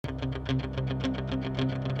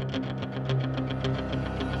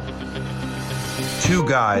Two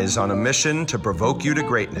guys on a mission to provoke you to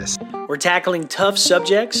greatness. We're tackling tough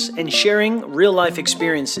subjects and sharing real-life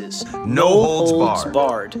experiences. No holds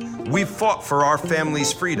barred. We've fought for our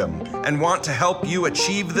family's freedom and want to help you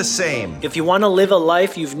achieve the same. If you want to live a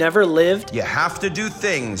life you've never lived, you have to do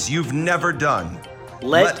things you've never done.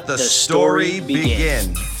 Let the story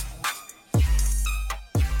begin.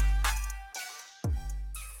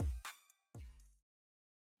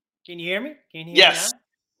 Can you hear me? Can you hear Yes. me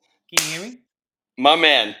now? Can you hear me? My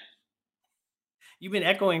man. You've been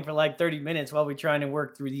echoing for like 30 minutes while we're trying to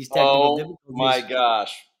work through these technical difficulties. Oh my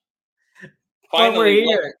gosh. But we're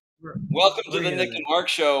here. Welcome to the Nick and Mark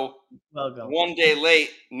Show. Welcome. One day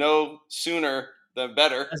late, no sooner the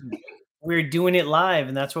better. We're doing it live,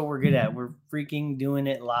 and that's what we're good at. We're freaking doing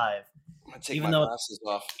it live. I'm gonna take my glasses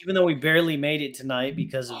off. Even though we barely made it tonight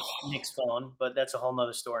because of Nick's phone, but that's a whole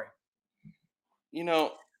nother story. You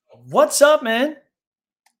know, what's up, man?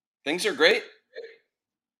 Things are great.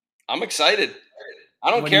 I'm excited.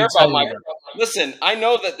 I don't care about my. Listen, I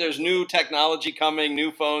know that there's new technology coming.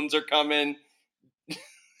 New phones are coming.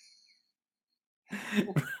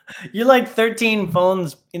 You're like 13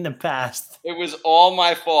 phones in the past. It was all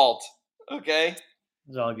my fault. Okay.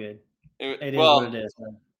 It's all good. It is well, what it is,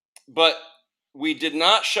 man. But we did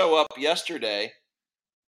not show up yesterday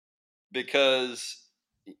because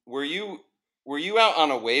were you out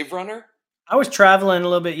on a wave runner? I was traveling a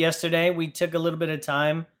little bit yesterday. We took a little bit of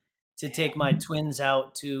time to take my twins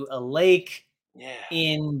out to a lake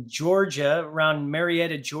in Georgia, around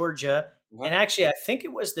Marietta, Georgia. What? And actually, I think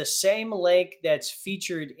it was the same lake that's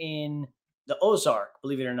featured in the Ozark,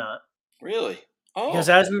 believe it or not. Really? Oh. Because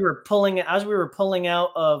as we were pulling out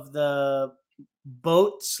of the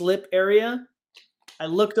boat slip area, I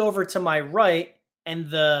looked over to my right, and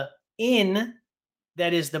the inn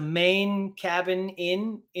that is the main cabin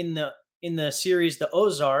inn in the series The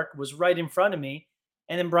Ozark was right in front of me.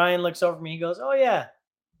 And then Brian looks over at me. He goes, "Oh yeah,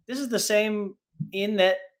 this is the same inn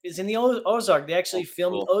that is in the Ozark. They actually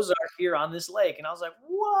filmed Ozark here on this lake." And I was like,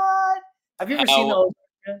 "What? Have you ever seen the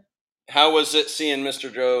Ozark?" How was it seeing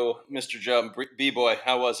Mr. Joe B-Boy?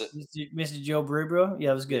 How was it? Mr. Joe Bro?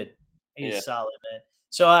 Yeah, it was good. He's solid,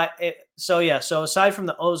 man. So aside from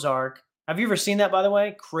the Ozark, have you ever seen that, by the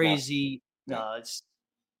way? Crazy. No,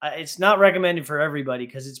 it's not recommended for everybody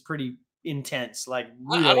because it's pretty intense. Like,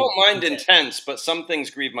 really I don't mind intense, but some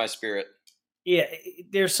things grieve my spirit. Yeah,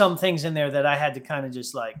 there's some things in there that I had to kind of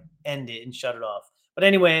just like end it and shut it off. But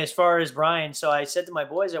anyway, as far as Brian, so I said to my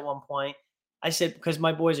boys at one point, I said, because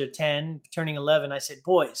my boys are 10, turning 11, I said,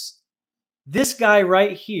 "Boys, this guy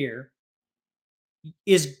right here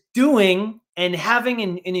is doing and having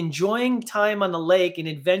an enjoying time on the lake, an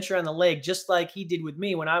adventure on the lake, just like he did with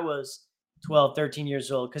me when I was 12, 13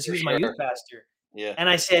 years old, because he was my youth pastor." Yeah. And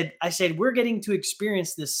I said, we're getting to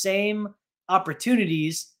experience the same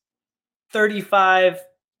opportunities 35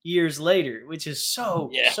 years later, which is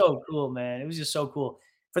so cool, man. It was just so cool.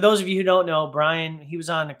 For those of you who don't know, Brian, he was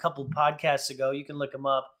on a couple podcasts ago. You can look him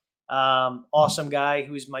up. Awesome guy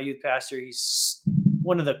who's my youth pastor. He's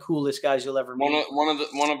one of the coolest guys you'll ever meet.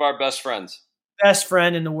 One of our best friends. Best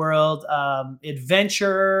friend in the world.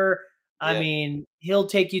 Adventurer. I mean, he'll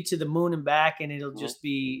take you to the moon and back, and it'll just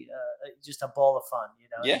be just a ball of fun, you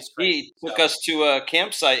know? Yeah, he took us to a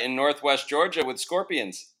campsite in Northwest Georgia with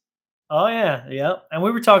scorpions. Oh, yeah, yeah. And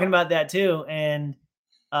we were talking about that, too. And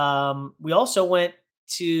we also went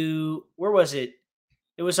to, where was it?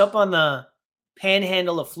 It was up on the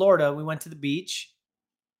panhandle of Florida. We went to the beach.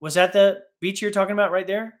 Was that the beach you're talking about right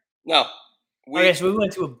there? No. So we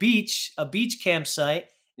went to a beach campsite.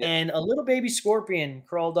 Yeah. And a little baby scorpion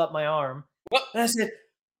crawled up my arm. What? And I said,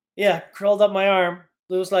 "Yeah, crawled up my arm.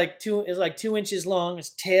 It was like 2 inches long.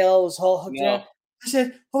 His tail was all hooked up." I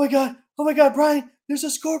said, oh my God, Brian, there's a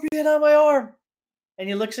scorpion on my arm." And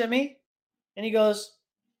he looks at me and he goes,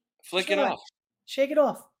 "Flick it off. Shake it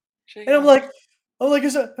off." And I'm like, am I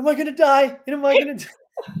gonna die? And am I gonna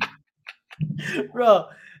die? Bro.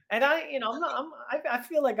 And I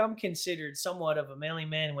feel like I'm considered somewhat of a manly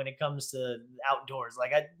man when it comes to outdoors.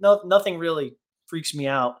 Like nothing really freaks me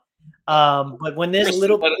out. But when this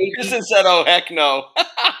little baby, Kristen said, "Oh heck no!"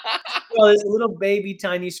 Well, this little baby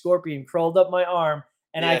tiny scorpion crawled up my arm,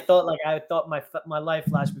 and I thought my life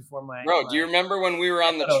flashed before my. Bro, do you remember when we were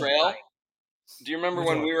on the trail? Do you remember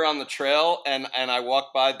when we were on the trail and I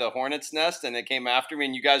walked by the hornet's nest and it came after me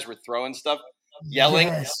and you guys were throwing stuff? Yelling,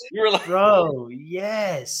 yes. You were like, "Bro,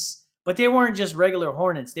 yes," but they weren't just regular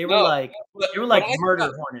hornets. They were like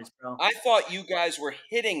murder hornets, bro. I thought you guys were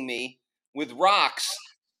hitting me with rocks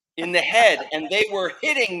in the head, and they were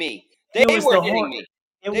hitting me. They were hitting me.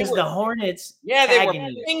 It was the Hornets. Yeah, they were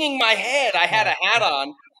pinging my head. I had a hat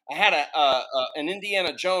on. I had an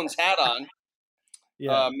Indiana Jones hat on,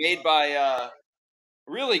 made by a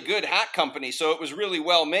really good hat company. So it was really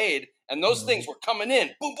well made. And those things were coming in.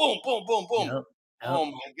 Boom, boom, boom, boom, boom. Yep. Oh,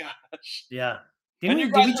 my gosh. Yeah. Did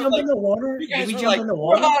we jump in the water? Did we jump in the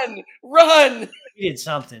water? Run! We did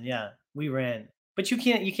something. Yeah, we ran. But you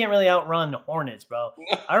can't really outrun the Hornets, bro.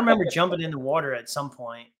 I remember jumping in the water at some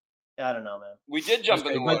point. I don't know, man. We did jump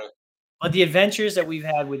in the water. But the adventures that we've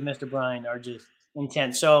had with Mr. Brian are just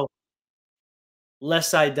intense. So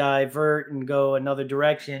lest I divert and go another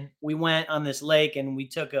direction, we went on this lake and we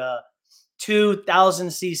took a 2,000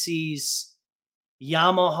 cc's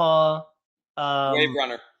Yamaha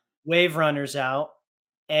Wave Runners out.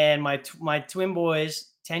 And my twin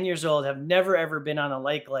boys, 10 years old, have never, ever been on a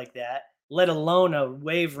lake like that, let alone a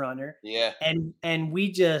wave runner. Yeah. And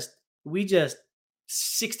we just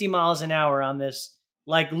 60 miles an hour on this.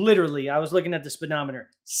 Like literally, I was looking at the speedometer,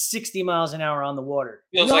 60 miles an hour on the water.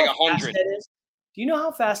 Feels like 100. Do you know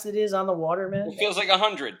how fast it is on the water, man? It feels like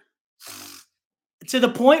 100. To the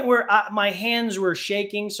point where my hands were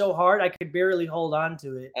shaking so hard I could barely hold on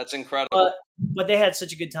to it. That's incredible. But they had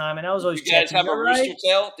such a good time, and I was always. Did you guys have a rooster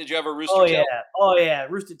tail? Did you have a rooster tail? Oh yeah,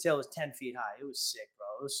 rooster tail was 10 feet high. It was sick, bro.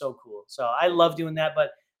 It was so cool. So I love doing that,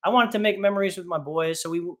 but I wanted to make memories with my boys, so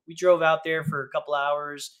we drove out there for a couple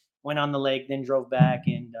hours. Went on the lake, then drove back,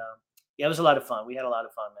 and it was a lot of fun. We had a lot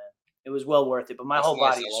of fun, man. It was well worth it. But my whole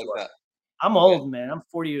body is sore. I'm old, man. I'm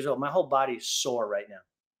 40 years old. My whole body is sore right now.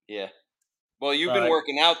 Yeah. Well, you've been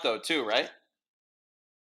working out though too, right?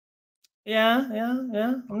 Yeah.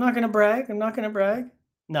 I'm not gonna brag.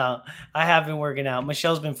 No, I have been working out.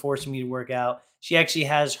 Michelle's been forcing me to work out. She actually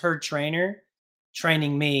has her trainer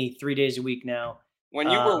training me 3 days a week now. When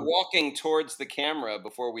you were walking towards the camera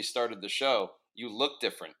before we started the show, you looked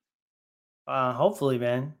different. Hopefully,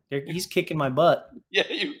 man. He's kicking my butt.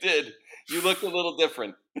 Yeah, you did. You looked a little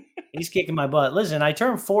different. He's kicking my butt. Listen, I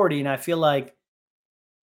turned 40 and I feel like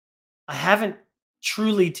I haven't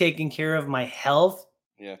truly taken care of my health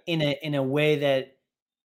in a way that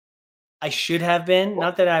I should have been.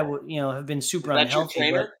 Not that I would, have been super unhealthy.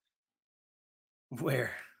 Your trainer?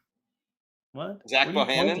 Where? What? Zach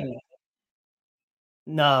Bohannon?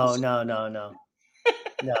 No.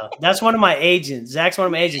 No, that's one of my agents. Zach's one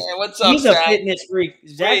of my agents. Hey, what's up, He's Zach? a fitness freak.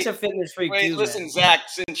 Zach's a fitness freak too. Listen, man. Zach,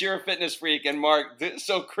 since you're a fitness freak and Mark,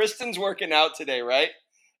 so Kristen's working out today, right?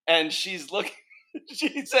 And she's looking,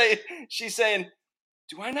 she's saying,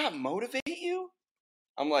 "Do I not motivate you?"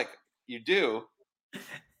 I'm like, "You do."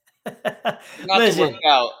 Not to work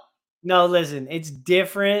out. No, listen, it's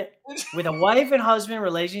different with a wife and husband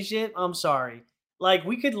relationship. I'm sorry, like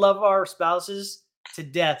we could love our spouses to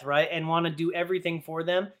death, right? And want to do everything for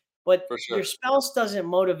them. But your spouse doesn't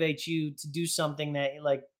motivate you to do something that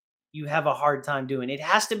like you have a hard time doing. It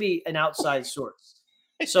has to be an outside source.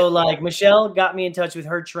 So like Michelle got me in touch with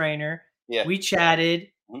her trainer. Yeah. We chatted.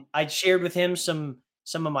 I shared with him some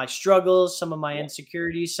of my struggles, some of my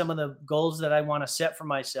insecurities, some of the goals that I want to set for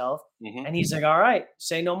myself. And he's like, all right,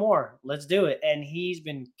 say no more. Let's do it. And he's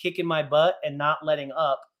been kicking my butt and not letting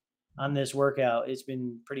up on this workout. It's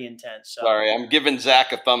been pretty intense. So. Sorry, I'm giving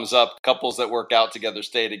Zach a thumbs up. Couples that work out together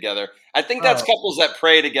stay together. I think that's couples that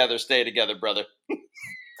pray together stay together, brother.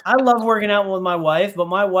 I love working out with my wife, but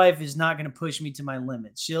my wife is not going to push me to my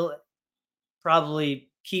limits. She'll probably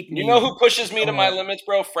keep me. You know who pushes me to my limits,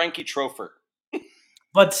 bro? Frankie Trofert.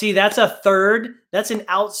 But see, that's that's an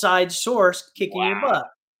outside source kicking your butt.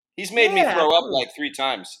 He's made me throw up like 3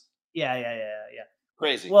 times. Yeah.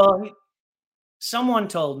 Crazy. Well, someone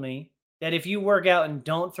told me that if you work out and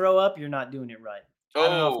don't throw up, you're not doing it right. I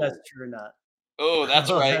don't know if that's true or not. Oh,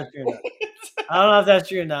 that's right. I don't know if that's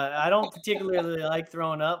true or not. I don't particularly like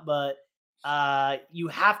throwing up, but you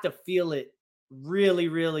have to feel it really,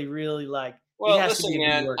 really, really like. Well, listen,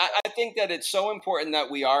 man, I think that it's so important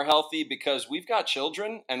that we are healthy because we've got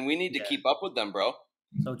children and we need to keep up with them, bro.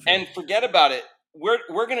 So true. And forget about it.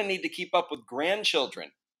 We're going to need to keep up with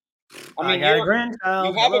grandchildren. I mean, got a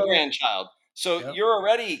grandchild. You have a grandchild. So you're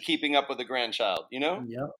already keeping up with the grandchild, you know?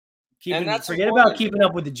 Yep. Forget about keeping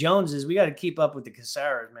up with the Joneses. We got to keep up with the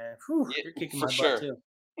Casares, man. Whew, you're kicking my butt too.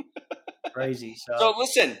 Crazy. So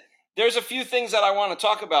listen, there's a few things that I want to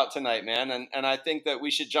talk about tonight, man. And I think that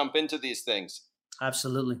we should jump into these things.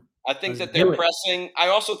 Absolutely. I think that they're pressing. I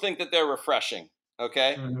also think that they're refreshing.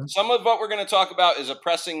 Okay. Some of what we're going to talk about is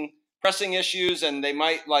pressing issues, and they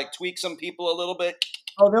might like tweak some people a little bit.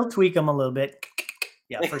 Oh, they'll tweak them a little bit.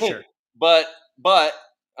 Yeah, for sure. But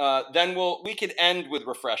then we could end with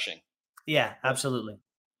refreshing. Yeah, absolutely.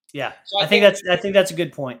 Yeah, so I think that's a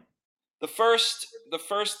good point. the first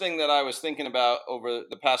thing that I was thinking about over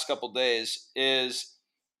the past couple days is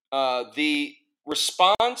the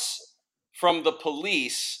response from the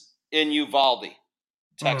police in Uvalde,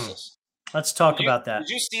 Texas. Let's talk about that. Did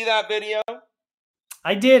you see that video?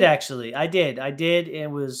 I did actually. I did. It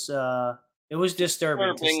was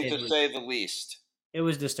disturbing to say the least. It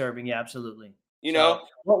was disturbing. Yeah, absolutely. You know,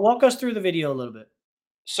 walk us through the video a little bit.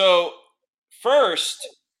 So first,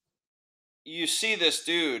 you see this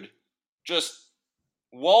dude just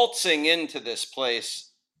waltzing into this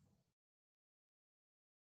place.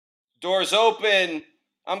 Doors open.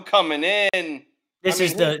 I'm coming in. This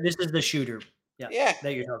is the shooter. Yeah,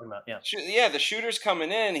 that you're talking about. Yeah, the shooter's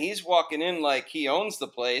coming in. He's walking in like he owns the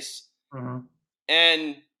place,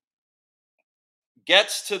 and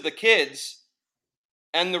gets to the kids,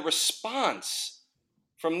 and the response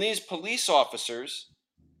from these police officers.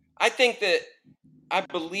 I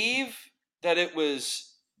believe that it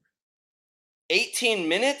was 18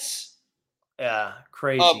 minutes. Yeah,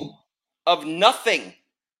 crazy. Of nothing.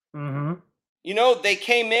 You know, they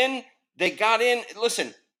came in, they got in.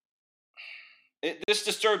 Listen, this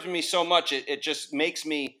disturbs me so much. It just makes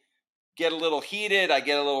me get a little heated. I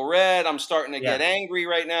get a little red. I'm starting to get angry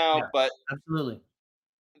right now. But absolutely,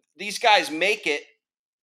 these guys make it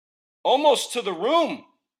almost to the room.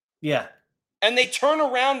 Yeah. And they turn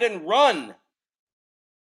around and run.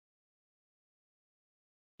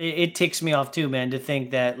 It ticks me off too, man, to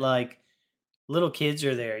think that like little kids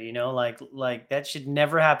are there, you know, like that should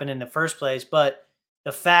never happen in the first place. But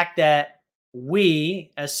the fact that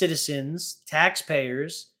we as citizens,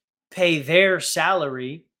 taxpayers, pay their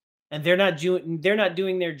salary and they're not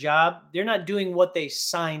doing their job. They're not doing what they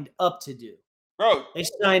signed up to do. Bro, they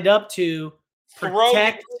signed up to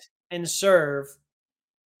protect and serve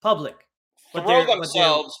public. Throw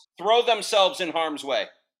themselves in harm's way.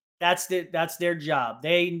 That's their job.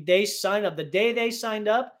 They signed up. The day they signed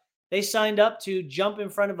up to jump in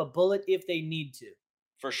front of a bullet if they need to.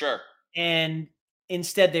 For sure. And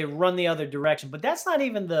instead they run the other direction. But that's not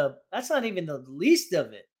even the least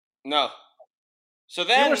of it. No. So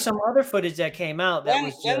then there was some other footage that came out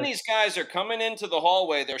that then these guys are coming into the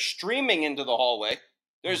hallway. They're streaming into the hallway.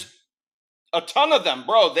 There's a ton of them,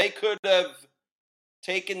 bro. They could have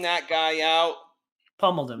taken that guy out,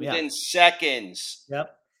 pummeled him within seconds.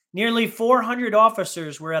 Yep. Nearly 400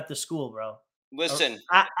 officers were at the school, bro. Listen,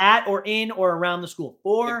 at or in or around the school.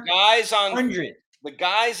 400. The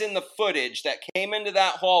guys in the footage that came into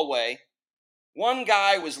that hallway. One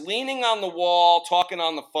guy was leaning on the wall, talking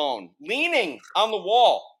on the phone. Leaning on the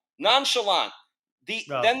wall, nonchalant. Then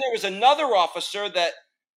there was another officer that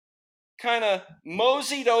kind of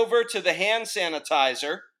moseyed over to the hand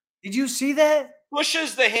sanitizer. Did you see that?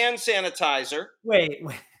 Pushes the hand sanitizer. Wait.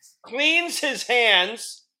 Cleans his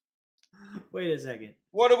hands. Wait a second.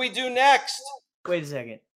 What do we do next? Wait a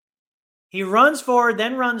second. He runs forward,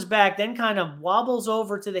 then runs back, then kind of wobbles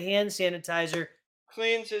over to the hand sanitizer.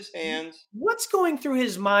 Cleans his hands. What's going through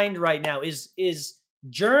his mind right now? Is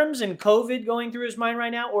germs and COVID going through his mind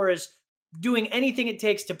right now, or is doing anything it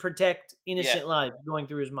takes to protect innocent lives going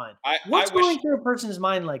through his mind? What's going through a person's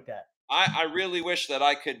mind like that? I really wish that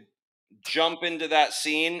I could jump into that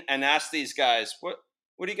scene and ask these guys, what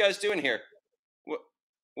are you guys doing here?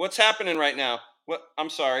 What's happening right now? I'm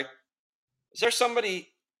sorry. Is there somebody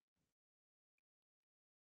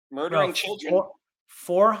murdering children?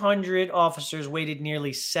 400 officers waited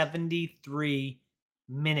nearly 73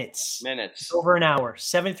 minutes. Minutes. Over an hour.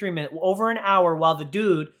 73 minutes. Over an hour while the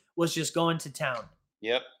dude was just going to town.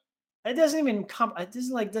 Yep. It doesn't even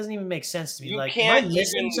doesn't even make sense to me. Am I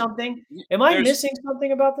missing something? Am I missing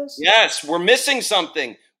something about this? Yes, we're missing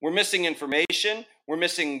something. We're missing information. We're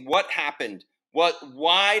missing what happened.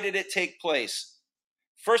 Why did it take place?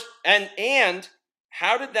 First, and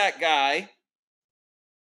how did that guy?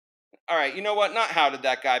 All right, you know what? Not how did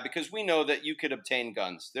that guy, because we know that you could obtain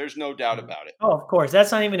guns. There's no doubt about it. Oh, of course.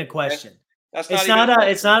 That's not even a question. It's not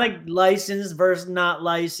a license versus not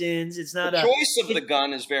license. It's not the choice of the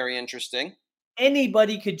gun is very interesting.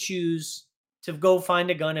 Anybody could choose to go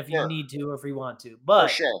find a gun if you need to or if you want to. But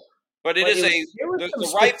for sure. But there were some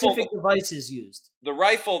specific devices used. The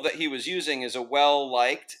rifle that he was using is a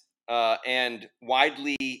well-liked and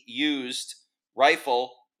widely used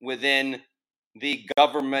rifle within the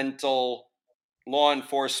governmental law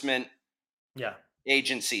enforcement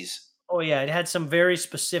agencies. Oh, yeah. It had some very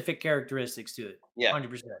specific characteristics to it. Yeah.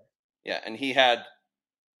 100%. Yeah. And he had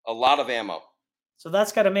a lot of ammo. So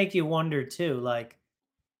that's got to make you wonder, too. Like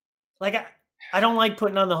I don't like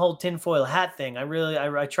putting on the whole tinfoil hat thing.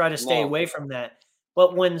 I try to stay away from that.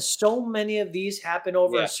 But when so many of these happen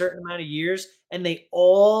over a certain amount of years, and they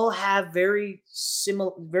all have very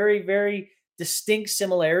very distinct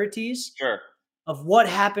similarities of what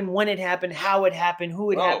happened, when it happened, how it happened,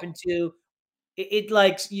 who it happened to,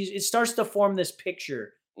 it starts to form this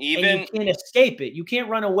picture, and you can't escape it. You can't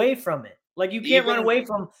run away from it. Like, you can't run away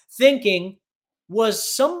from thinking, was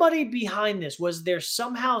somebody behind this? Was there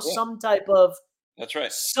somehow some type of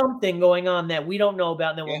something going on that we don't know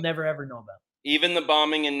about and that we'll never ever know about? Even the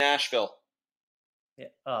bombing in Nashville. Yeah.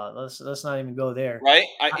 Let's not even go there. Right?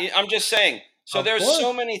 I'm just saying. So there's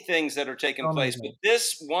so many things that are taking place, but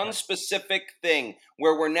this one specific thing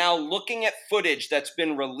where we're now looking at footage that's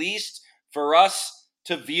been released for us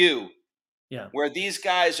to view, where these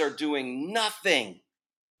guys are doing nothing.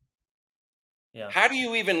 How do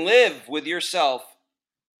you even live with yourself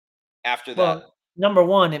after that? Number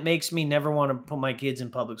one, it makes me never want to put my kids in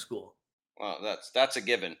public school. Well, that's a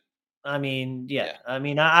given. I mean, I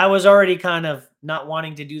mean, I was already kind of not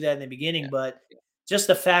wanting to do that in the beginning, but just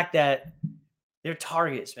the fact that they're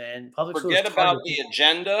targets, man. Public schools. Forget about the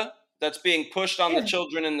agenda that's being pushed on the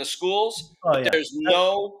children in the schools. There's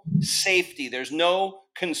no safety. There's no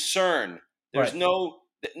concern. There's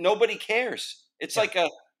nobody cares. It's like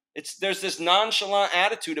there's this nonchalant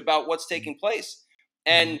attitude about what's taking place.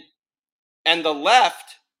 And the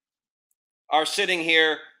left are sitting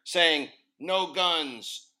here saying, no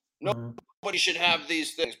guns, nobody should have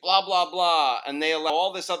these things, blah, blah, blah. And they allow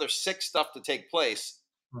all this other sick stuff to take place.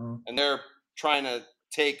 And they're trying to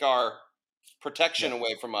take our protection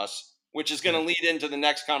away from us, which is going to lead into the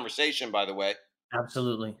next conversation, by the way.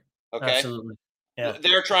 Absolutely. Okay. Absolutely. Yeah.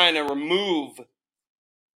 They're trying to remove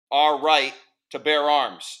our right to bear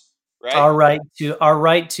arms, right? Our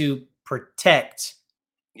right to protect.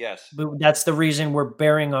 Yes. But that's the reason we're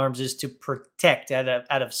bearing arms, is to protect out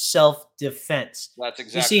of self-defense. That's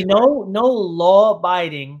exactly. You see, no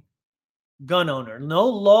law-abiding gun owner,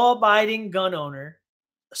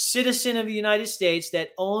 a citizen of the United States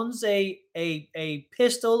that owns a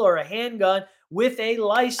pistol or a handgun with a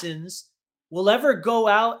license will ever go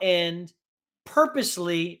out and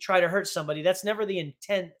purposely try to hurt somebody. That's never the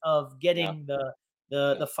intent of getting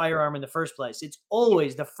the firearm in the first place. It's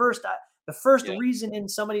always the first reason in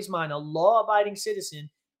somebody's mind, a law-abiding citizen,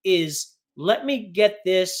 is, let me get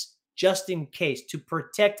this just in case, to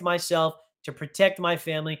protect myself, to protect my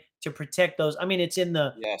family, to protect those. I mean, it's in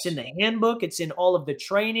the handbook, it's in all of the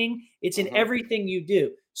training, it's in everything you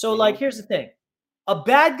do. So like, here's the thing. A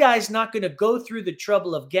bad guy's not going to go through the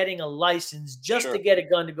trouble of getting a license just to get a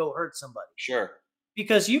gun to go hurt somebody. Sure.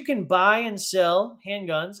 Because you can buy and sell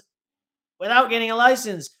handguns without getting a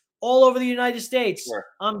license all over the United States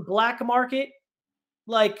on black market,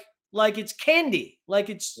 like it's candy,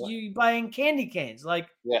 like it's you buying candy canes, like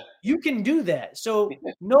you can do that. So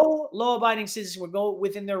no law-abiding citizen would go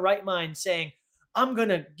within their right mind saying, I'm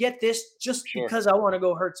gonna get this just because I want to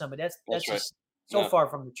go hurt somebody. That's just so far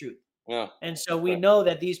from the truth. Yeah. And so we know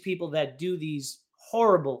that these people that do these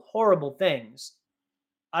horrible, horrible things,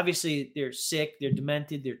 obviously they're sick, they're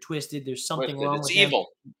demented, they're twisted, there's something wrong with them. It's evil.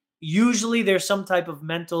 Usually there's some type of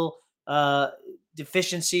mental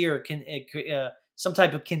deficiency or some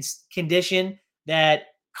type of condition that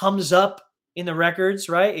comes up in the records,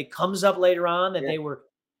 right? It comes up later on that they were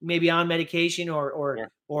maybe on medication or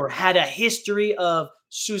had a history of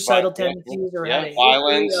suicidal tendencies or had a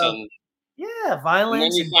violence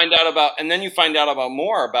violence. And then you find out about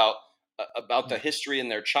more about the history in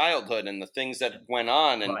their childhood and the things that went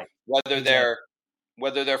on, and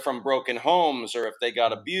whether they're from broken homes or if they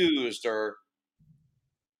got abused or.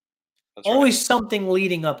 That's always something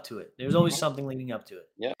leading up to it. There's always something leading up to it.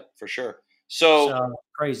 Yeah, for sure. So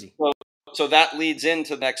crazy. So that leads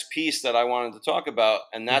into the next piece that I wanted to talk about,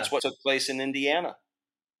 and that's what took place in Indiana.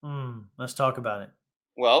 Let's talk about it.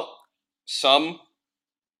 Well, some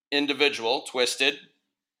individual, twisted,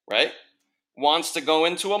 right, wants to go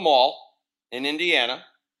into a mall in Indiana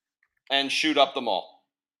and shoot up the mall.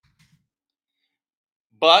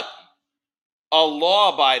 But a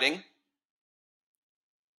law-abiding,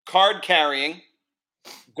 card-carrying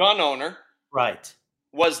gun owner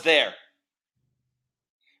was there.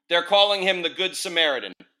 They're calling him the Good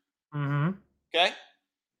Samaritan. Okay?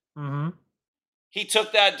 He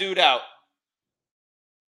took that dude out.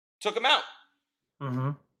 Took him out.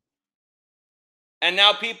 And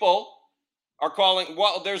now people are calling,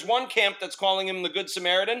 there's one camp that's calling him the Good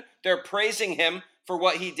Samaritan. They're praising him for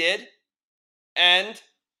what he did. And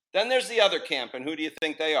then there's the other camp, and who do you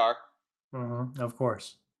think they are? Of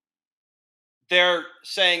course. They're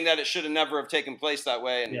saying that it should have never have taken place that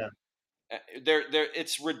way. And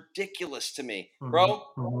it's ridiculous to me.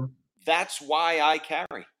 Bro, that's why I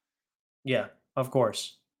carry. Yeah. Of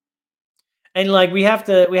course. And like we have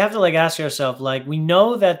to like ask ourselves, like, we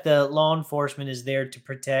know that the law enforcement is there to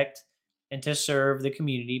protect and to serve the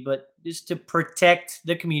community, but just to protect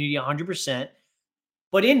the community 100%.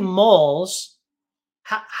 But in malls,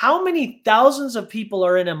 how many thousands of people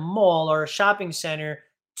are in a mall or a shopping center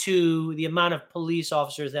to the amount of police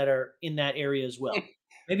officers that are in that area as well?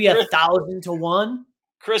 Maybe 1,000 to 1.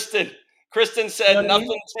 Kristen You said know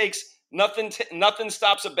what I mean? nothing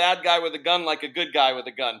stops a bad guy with a gun like a good guy with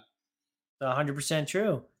a gun. 100%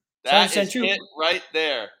 true. It's That 100% is true. it right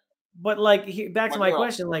there. But like, back to my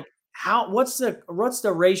question, like, what's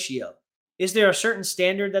the ratio? Is there a certain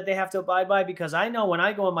standard that they have to abide by? Because I know when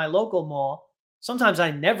I go in my local mall, sometimes I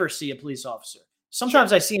never see a police officer.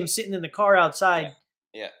 Sometimes I see them sitting in the car outside,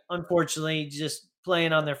 Yeah. unfortunately, just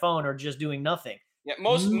playing on their phone or just doing nothing. Yeah,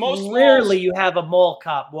 most rarely malls, you have a mall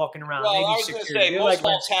cop walking around. well, Maybe I was going to security. say They're most like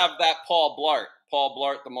malls have that Paul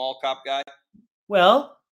Blart, the mall cop guy.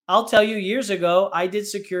 Well, I'll tell you, years ago, I did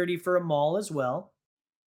security for a mall as well.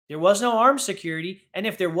 There was no armed security, and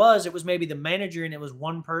if there was, it was maybe the manager, and it was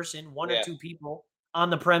one person, one or two people on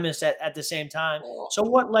the premise at the same time. So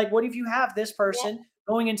what if you have this person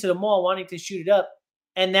going into the mall wanting to shoot it up,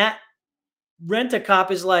 and that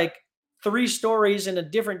rent-a-cop is like 3 stories in a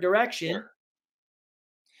different direction? Sure.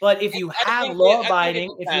 But if you have law-abiding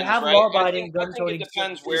gun-toting, it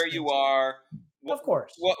depends where you are, of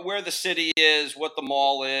course, where the city is, what the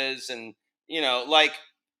mall is, and like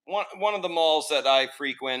one of the malls that I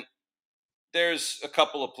frequent, there's a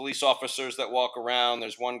couple of police officers that walk around.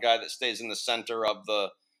 There's one guy that stays in the center of the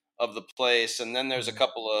place, and then there's a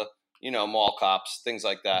couple of mall cops, things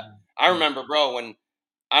like that. I remember, bro, when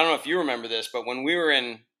I don't know if you remember this, but when we were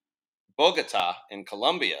in Bogota in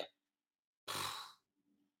Colombia,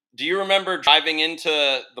 do you remember driving into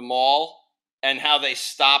the mall and how they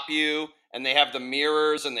stop you and they have the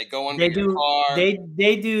mirrors and they go under your car?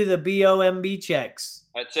 They do the BOMB checks.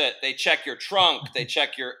 That's it. They check your trunk. They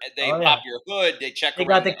check pop your hood. They check. They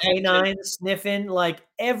got the canine sniffing like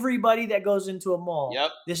everybody that goes into a mall.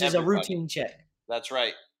 Yep. This is a routine check. That's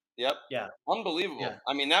right. Yep. Yeah. Unbelievable. Yeah.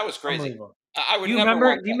 I mean, that was crazy. I would do you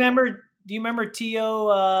never. Do you remember Tio?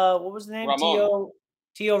 What was the name? Ramon.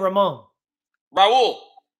 Tio Ramon. Raul.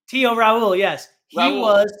 Tio Raul. Yes,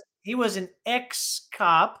 Raul. He was an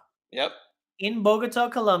ex-cop. Yep. In Bogota,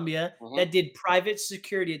 Colombia, that did private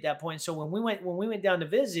security at that point. So when we went down to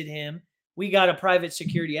visit him, we got a private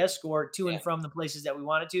security escort to and from the places that we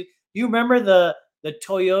wanted to. You remember the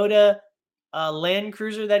Toyota Land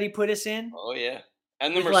Cruiser that he put us in? Oh yeah,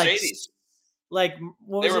 and the Mercedes. Like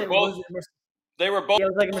what was it? They were both. Yeah, it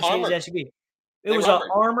was like a Mercedes SUV. It was an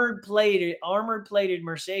armored plated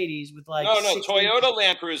Mercedes with like Toyota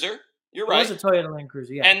Land Cruiser. You're right. It was a Toyota Land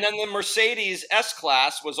Cruiser, yeah. And then the Mercedes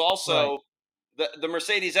S-Class was also the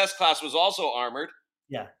Mercedes S-Class was also armored.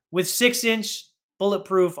 Yeah, with 6-inch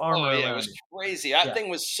bulletproof armor. Oh yeah, it was crazy. That thing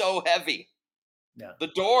was so heavy. Yeah, the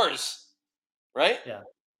doors, right?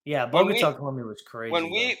 Yeah. Bogota, Colombia was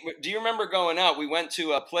crazy. Do you remember going out? We went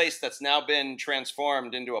to a place that's now been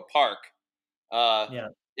transformed into a park.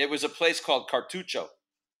 It was a place called Cartucho.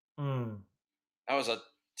 That was a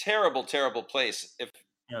terrible, terrible place. If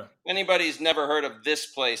anybody's never heard of this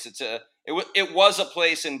place, it was a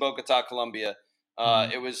place in Bogota, Colombia.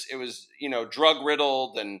 It was drug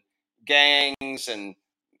riddled and gangs and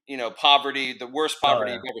poverty, the worst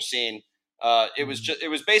poverty you've ever seen. It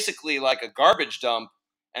was basically like a garbage dump,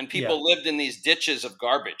 and people lived in these ditches of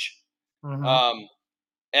garbage. And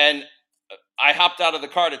I hopped out of the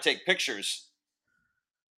car to take pictures,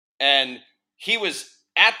 and he was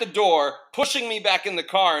at the door pushing me back in the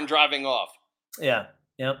car and driving off. Yeah.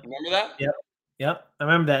 Yep. Remember that? Yep. I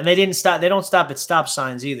remember that. And they didn't stop. They don't stop at stop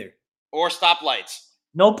signs either. Or stoplights.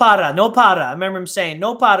 No para. I remember him saying,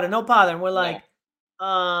 no para. And we're like,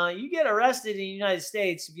 you get arrested in the United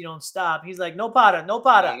States if you don't stop. He's like, no para. No.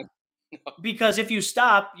 Because if you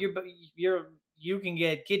stop, you can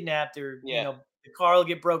get kidnapped or the car will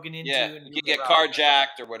get broken into. Yeah, and you get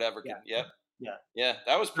carjacked or whatever. Yeah.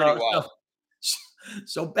 That was pretty wild.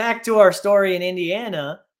 So back to our story in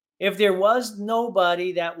Indiana. If there was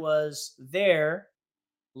nobody that was there,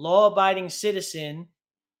 law-abiding citizen,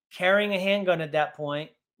 carrying a handgun at that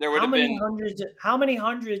point, there would have been how many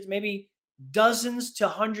hundreds, maybe dozens to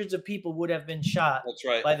hundreds of people would have been shot. That's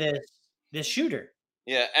right. By this shooter.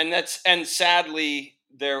 Yeah, and sadly,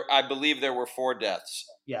 I believe there were 4 deaths.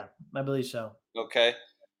 Yeah, I believe so. Okay,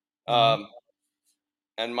 and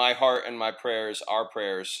my heart and my prayers, our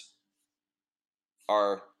prayers,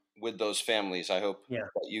 are with those families. I hope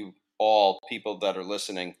that you all, people that are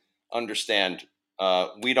listening, understand.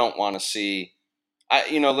 We don't want to see.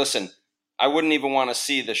 Listen, I wouldn't even want to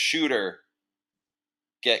see the shooter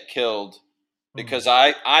get killed, because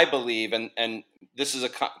I believe, and this is a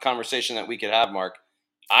conversation that we could have, Mark.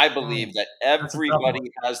 I believe that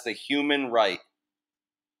everybody has the human right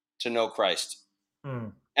to know Christ.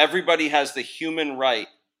 Everybody has the human right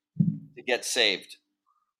to get saved.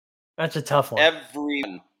 That's a tough one.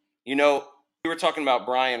 Everyone. You know, we were talking about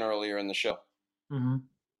Brian earlier in the show.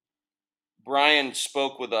 Brian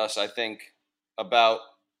spoke with us, I think, about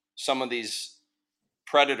some of these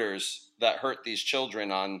predators that hurt these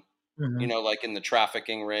children on, you know, like in the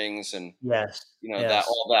trafficking rings and, you know, that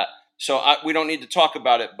all that. So we don't need to talk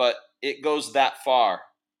about it, but it goes that far.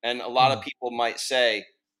 And a lot of people might say,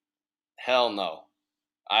 hell no,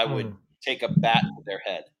 I would take a bat to their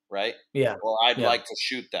head, right? Yeah. Or I'd like to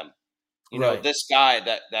shoot them. You know, this guy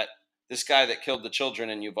that killed the children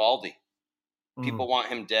in Uvalde, people want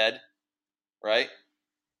him dead, right?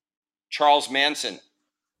 Charles Manson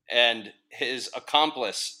and his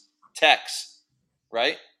accomplice, Tex,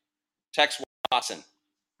 right? Tex Watson.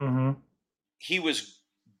 He was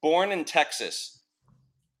born in Texas,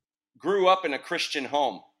 grew up in a Christian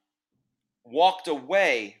home, walked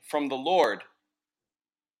away from the Lord,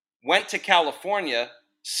 went to California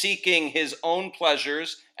seeking his own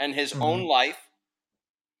pleasures and his own life,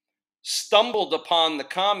 stumbled upon the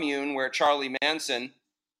commune where Charlie Manson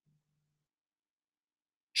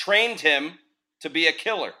trained him to be a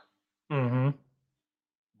killer,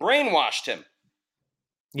 brainwashed him.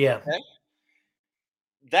 Yeah. Okay?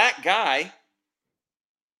 That guy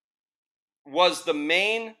was the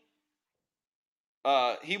main,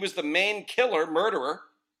 he was the main killer, murderer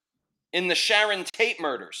in the Sharon Tate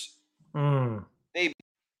murders. They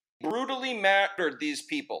brutally murdered these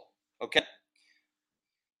people, okay?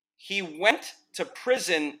 He went to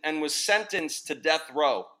prison and was sentenced to death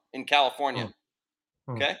row in California,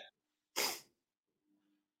 okay?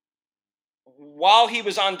 While he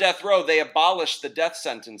was on death row, they abolished the death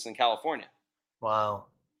sentence in California. Wow.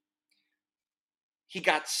 He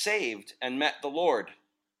got saved and met the Lord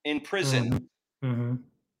in prison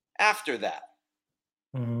after that.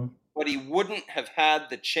 But he wouldn't have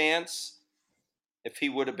had the chance if he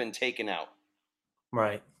would have been taken out.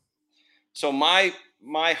 Right. So my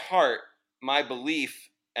heart, my belief,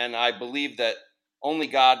 and I believe that only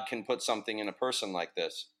God can put something in a person like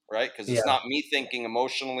this, right? Because it's not me thinking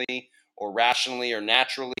emotionally or rationally or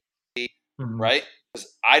naturally, right?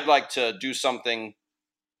 Because I'd like to do something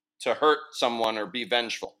to hurt someone or be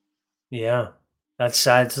vengeful. Yeah. That's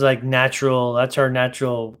like natural. That's our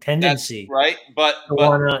natural tendency. That's right. But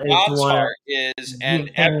God's heart is,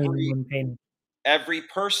 and every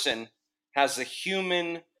person has a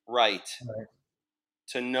human right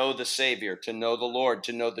to know the Savior, to know the Lord,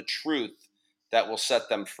 to know the truth that will set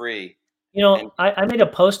them free. You know, I made a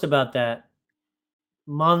post about that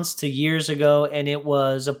months to years ago, and it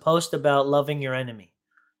was a post about loving your enemy.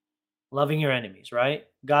 Loving your enemies, right?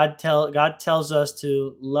 God tells us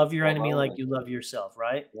to love your enemy like you love yourself,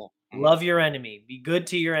 right? Yeah. Love your enemy. Be good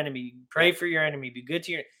to your enemy. Pray for your enemy. Be good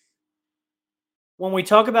to your. When we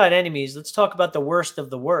talk about enemies, let's talk about the worst of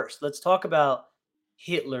the worst. Let's talk about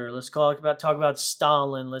Hitler. Let's talk about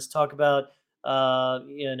Stalin. Let's talk about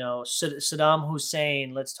Saddam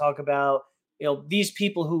Hussein. Let's talk about these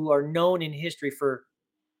people who are known in history for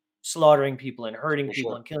slaughtering people and hurting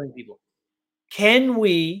people and killing people. Can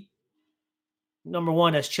we, number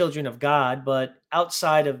one, as children of God, but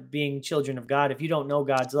outside of being children of God, if you don't know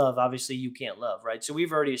God's love, obviously you can't love, right? So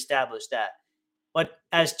we've already established that. But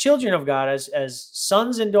as children of God, as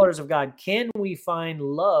sons and daughters of God, can we find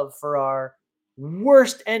love for our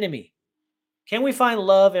worst enemy? Can we find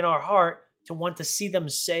love in our heart to want to see them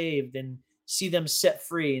saved and see them set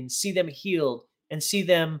free and see them healed and see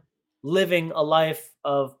them living a life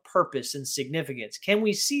of purpose and significance? Can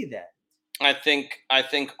we see that? I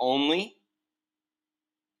think only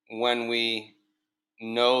when we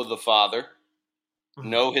know the Father,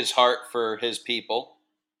 know his heart for his people.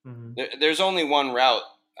 There's only one route.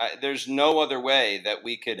 There's no other way that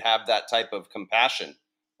we could have that type of compassion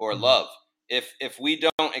or love. If we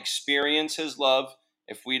don't experience his love,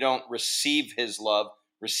 if we don't receive his love,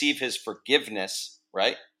 receive his forgiveness,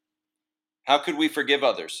 right? How could we forgive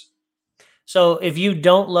others? So if you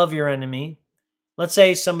don't love your enemy, let's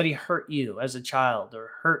say somebody hurt you as a child or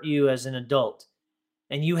hurt you as an adult,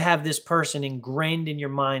 and you have this person ingrained in your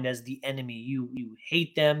mind as the enemy. You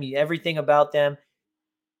hate them, everything about them.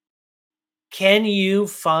 Can you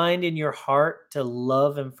find in your heart to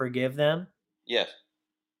love and forgive them? Yes.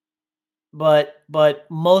 But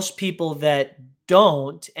most people that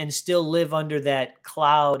don't and still live under that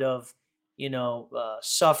cloud of,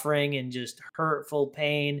 suffering and just hurtful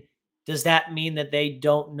pain, does that mean that they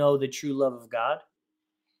don't know the true love of God?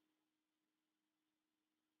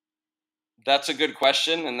 That's a good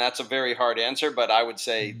question, and that's a very hard answer, but I would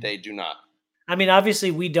say they do not. I mean,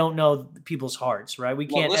 obviously, we don't know people's hearts, right? We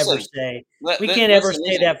Well, can't ever listen, say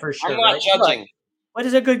listen. that for I'm sure, not right? judging. But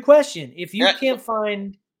it's a good question. If you Yeah, can't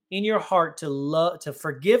find in your heart to love, to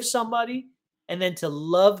forgive somebody, and then to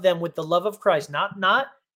love them with the love of Christ, not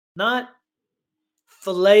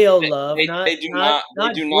phileo love, they do not. They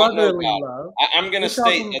not do not know brotherly God. love. I'm going to We're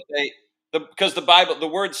state talking. that because the Bible, the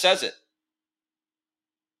Word says it.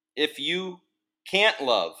 If you can't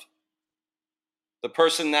love the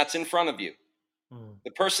person that's in front of you,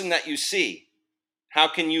 the person that you see, how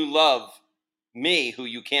can you love me who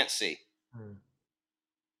you can't see?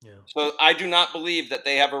 Yeah. So I do not believe that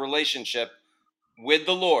they have a relationship with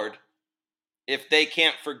the Lord if they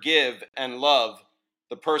can't forgive and love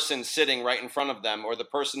the person sitting right in front of them, or the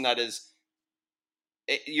person that is,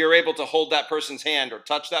 you're able to hold that person's hand or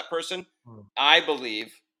touch that person. I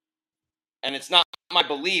believe, and it's not my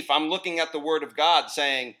belief, I'm looking at the Word of God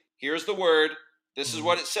saying, here's the Word, this is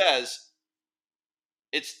what it says.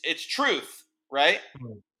 It's truth, right?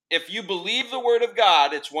 If you believe the Word of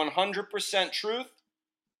God, it's 100% truth.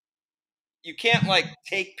 You can't like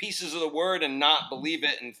take pieces of the Word and not believe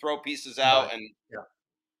it and throw pieces out. Right. And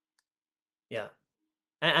Yeah.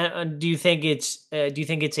 And do you think it's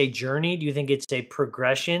a journey? Do you think it's a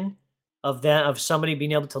progression of somebody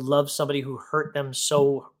being able to love somebody who hurt them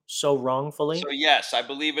so wrongfully? so yes, I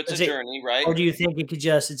believe it's a Is it, journey, right? or do you think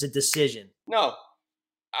it's a decision? No.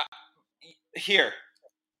 Here,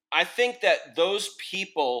 I think that those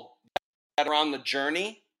people that are on the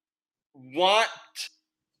journey want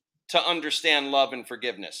to understand love and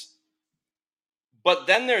forgiveness. But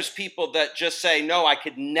then there's people that just say, no, I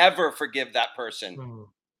could never forgive that person.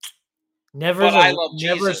 Never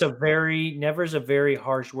is a very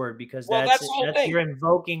harsh word, because Well, that's the whole thing. you're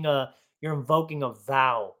invoking a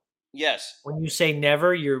vow. Yes. When you say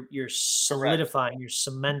never, you're solidifying, you're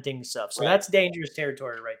cementing stuff. So that's dangerous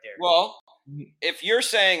territory right there. Well, if you're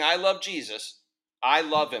saying I love Jesus, I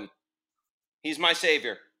love him, he's my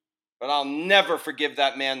savior, but I'll never forgive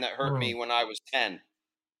that man that hurt me when I was 10.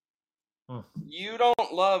 You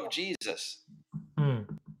don't love Jesus.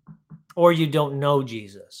 Or you don't know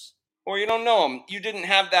Jesus. Or you don't know him. You didn't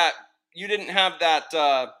have that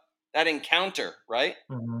that encounter, right?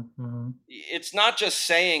 It's not just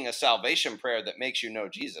saying a salvation prayer that makes you know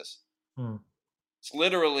Jesus. It's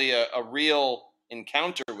literally a real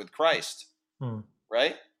encounter with Christ,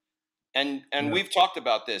 right? And we've talked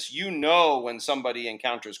about this. You know when somebody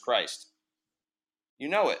encounters Christ. You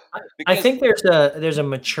know it. I think there's a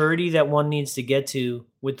maturity that one needs to get to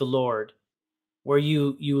with the Lord, where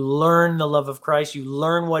you learn the love of Christ, you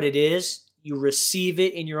learn what it is, you receive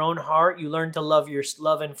it in your own heart, you learn to love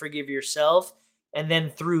and forgive yourself, and then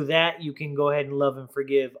through that you can go ahead and love and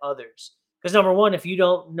forgive others. Because number one, if you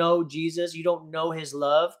don't know Jesus, you don't know his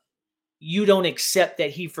love, you don't accept that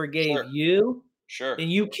he forgave you, then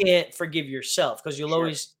you can't forgive yourself, because you'll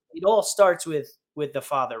always, it all starts with the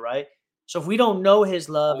Father, right? So if we don't know his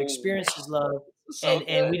love, experience his love,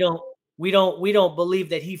 and we don't believe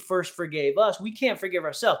that he first forgave us, we can't forgive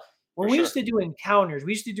ourselves. When we used to do encounters,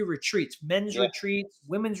 we used to do retreats, men's retreats,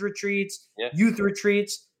 women's retreats, youth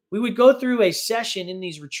retreats. We would go through a session in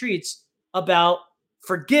these retreats about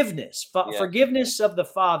forgiveness, forgiveness of the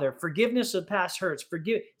Father, forgiveness of past hurts,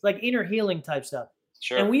 like inner healing type stuff.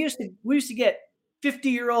 And we used to get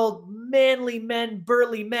 50-year-old manly men,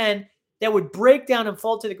 burly men that would break down and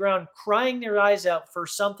fall to the ground, crying their eyes out for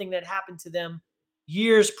something that happened to them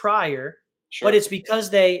years prior. But it's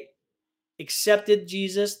because they accepted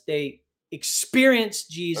Jesus, they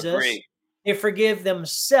experienced Jesus, they forgive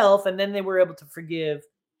themselves, and then they were able to forgive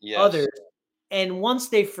others. And once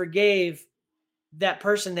they forgave that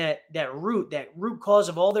person, that root cause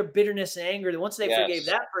of all their bitterness and anger, that once they forgave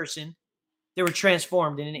that person, they were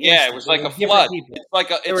transformed in an instant. It was like a flood.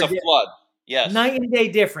 It's a flood. Yes. Night and day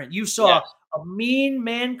different. You saw a mean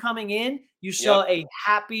man coming in. You saw a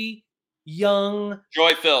happy, young,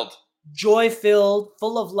 joy-filled,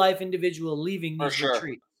 full of life individual leaving these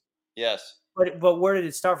retreats. Yes. But where did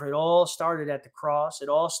it start from? It all started at the cross. It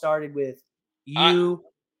all started with you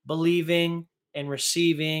believing and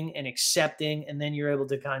receiving and accepting, and then you're able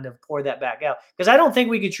to kind of pour that back out. Because I don't think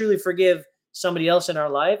we could truly forgive somebody else in our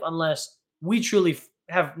life unless we truly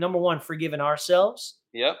have, number one, forgiven ourselves.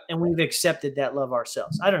 And we've accepted that love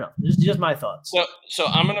ourselves. I don't know. This is just my thoughts. So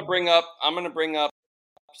I'm gonna bring up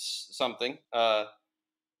something. We're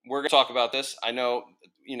gonna talk about this. I know,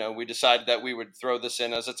 we decided that we would throw this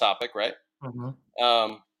in as a topic, right?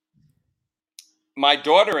 My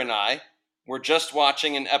daughter and I were just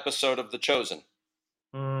watching an episode of The Chosen.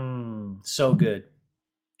 So good.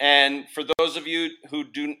 And for those of you who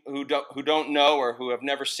don't know or who have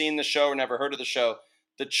never seen the show or never heard of the show,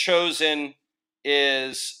 The Chosen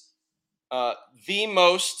is the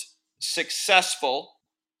most successful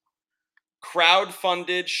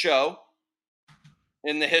crowd-funded show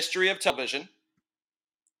in the history of television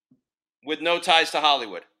with no ties to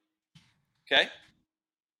Hollywood. Okay?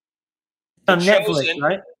 On Netflix,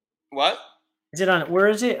 right? What? Is it on? Where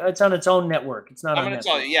is it? It's on its own network. It's not on Netflix. I'm going to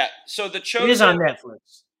tell you. Yeah. So The Chosen. It is on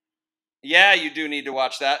Netflix. Yeah, you do need to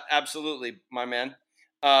watch that. Absolutely, my man.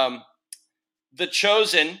 The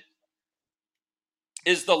Chosen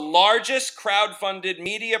is the largest crowd-funded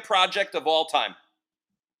media project of all time.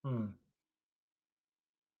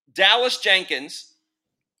 Dallas Jenkins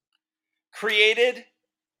created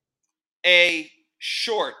a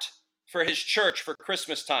short for his church for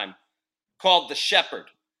Christmas time called The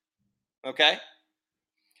Shepherd. Okay?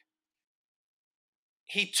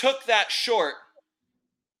 He took that short,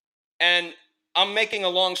 and I'm making a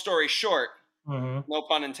long story short, no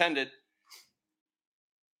pun intended.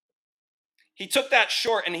 He took that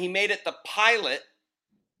short and he made it the pilot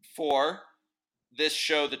for this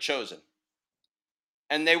show, The Chosen.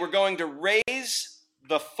 And they were going to raise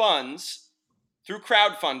the funds through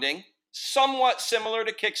crowdfunding, somewhat similar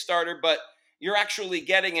to Kickstarter, but you're actually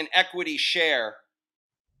getting an equity share.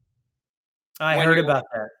 I heard about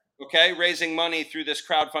that. Okay, raising money through this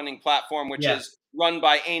crowdfunding platform, which is run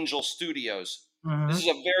by Angel Studios. This is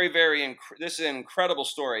a very, this is an incredible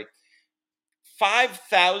story.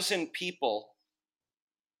 5,000 people.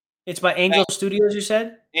 It's by Angel Studios, you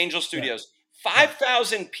said? Angel Studios.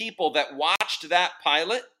 5,000 people that watched that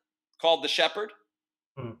pilot called The Shepherd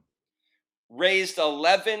raised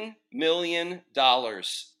 $11 million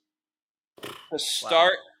to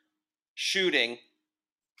start shooting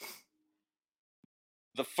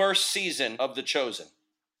the first season of The Chosen.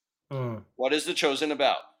 What is The Chosen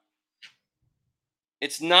about?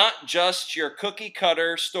 It's not just your cookie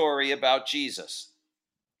cutter story about Jesus.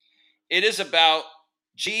 It is about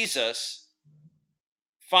Jesus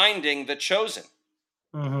finding the chosen,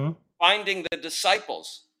 finding the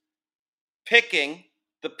disciples, picking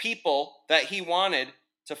the people that he wanted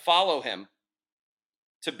to follow him,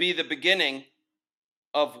 to be the beginning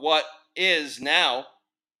of what is now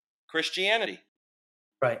Christianity.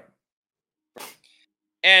 Right.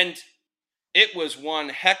 And it was one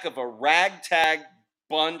heck of a ragtag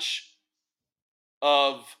bunch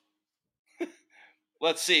of,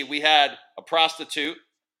 let's see, we had a prostitute,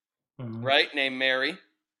 right, named Mary.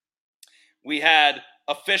 We had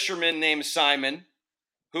a fisherman named Simon,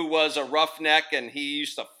 who was a roughneck, and he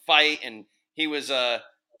used to fight, and he was a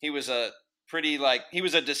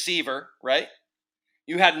deceiver, right?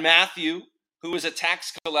 You had Matthew, who was a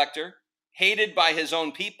tax collector, hated by his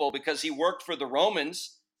own people because he worked for the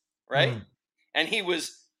Romans, right? And he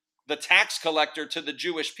was the tax collector to the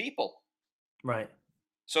Jewish people. Right.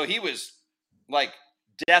 So he was like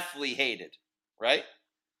deathly hated, right?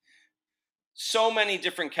 So many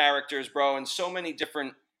different characters, bro, and so many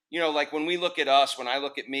different, like when we look at us, when I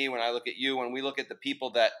look at me, when I look at you, when we look at the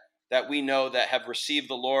people that we know that have received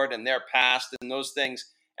the Lord and their past and those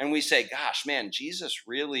things, and we say, gosh, man, Jesus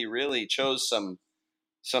really, really chose some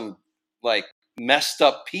like messed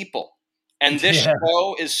up people. And this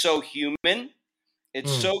show is so human.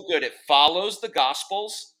 It's so good. It follows the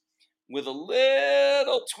Gospels with a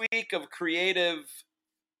little tweak of creativity,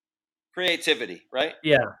 right?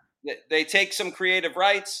 Yeah. They take some creative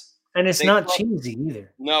rights. And it's not cheesy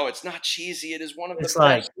either. No, it's not cheesy. It is one of the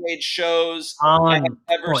best made shows I have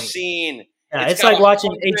ever seen. Yeah, it's like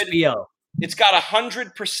watching HBO. It's got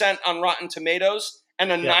 100% on Rotten Tomatoes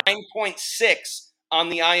and a 9.6 on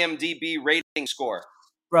the IMDb rating score.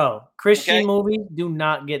 Bro, Christian movies do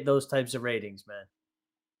not get those types of ratings, man.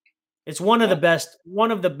 It's one of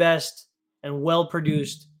the best and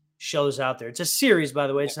well-produced shows out there. It's a series, by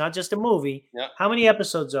the way. It's not just a movie. Yeah. How many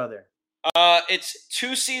episodes are there? It's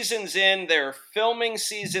 2 seasons in. They're filming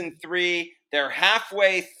season 3. They're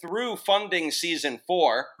halfway through funding season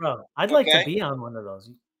 4. Bro, I'd like to be on one of those.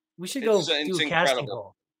 We should go do a casting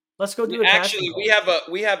call. Let's go do a casting call.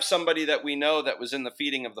 Actually, we have somebody that we know that was in the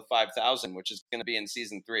feeding of the 5,000, which is going to be in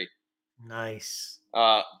season 3. Nice.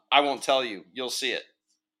 I won't tell you. You'll see it.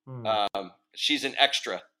 She's an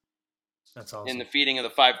extra. That's awesome. In the feeding of the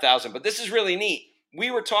 5,000. But this is really neat.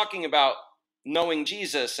 We were talking about knowing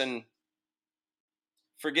Jesus and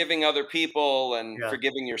forgiving other people and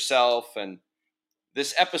forgiving yourself. And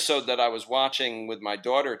this episode that I was watching with my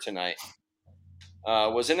daughter tonight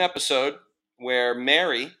was an episode where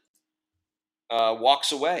Mary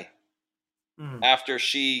walks away after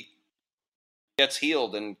she gets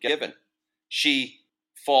healed and given. She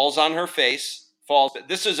falls on her face, falls.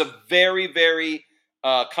 This is a very, very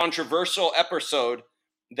controversial episode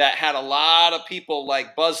that had a lot of people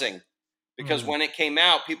like buzzing because when it came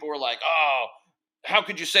out, people were like, "Oh, how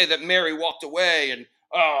could you say that Mary walked away?" And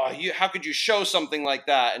how could you show something like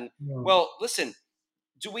that? And well, listen,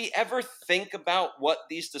 do we ever think about what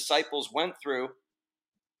these disciples went through?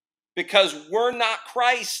 Because we're not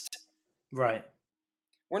Christ, right?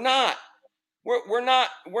 We're not. We're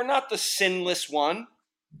not the sinless one.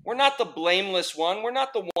 We're not the blameless one. We're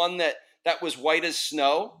not the one that was white as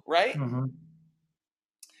snow, right? Mm-hmm.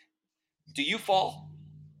 Do you fall?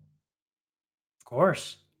 Of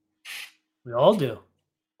course. We all do.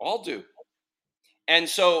 All do. And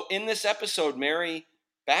so in this episode, Mary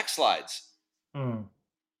backslides.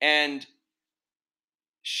 And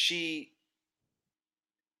she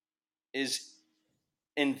is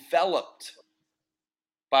enveloped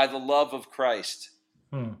by the love of Christ.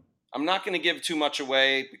 I'm not going to give too much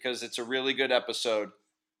away because it's a really good episode.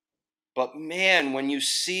 But man, when you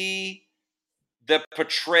see the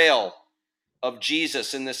portrayal of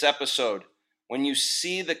Jesus in this episode, when you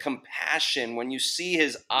see the compassion, when you see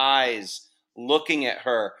his eyes looking at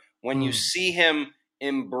her, when you see him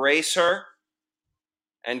embrace her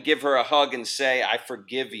and give her a hug and say, "I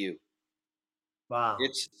forgive you." Wow.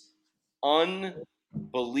 It's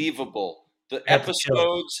unbelievable. The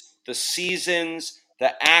episodes, the seasons,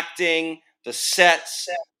 the acting, the sets,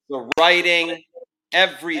 the writing,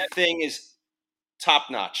 everything is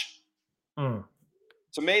top-notch.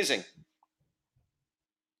 It's amazing.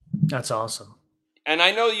 That's awesome. And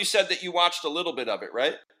I know you said that you watched a little bit of it,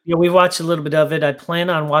 right? Yeah, we watched a little bit of it. I plan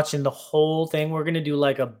on watching the whole thing. We're going to do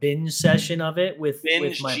like a binge session of it with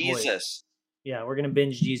my Jesus. Boys. Yeah, we're going to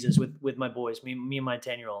binge Jesus with my boys, me and my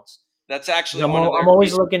 10-year-olds. That's actually I'm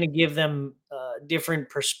always looking to give them different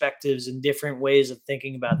perspectives and different ways of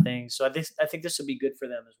thinking about things. So I think this would be good for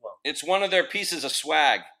them as well. It's one of their pieces of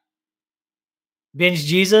swag. Binge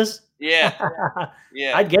Jesus? Yeah.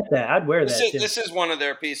 Yeah. I'd get that. I'd wear that too. This is one of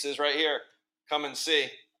their pieces right here. Come and see.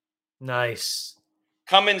 Nice.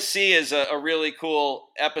 Come and See is a really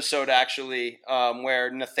cool episode, actually,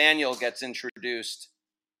 where Nathaniel gets introduced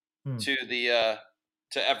to to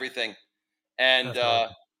everything. And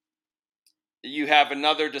you have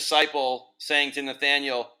another disciple saying to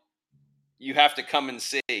Nathaniel, "You have to come and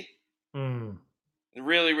see."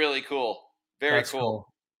 Really, really cool. Very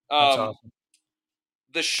cool. That's awesome.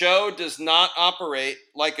 The show does not operate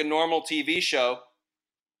like a normal TV show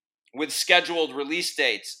with scheduled release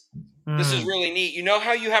dates. This is really neat. You know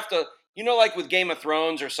how you have to, like with Game of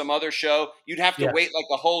Thrones or some other show, you'd have to wait like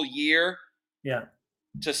a whole year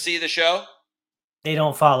to see the show? They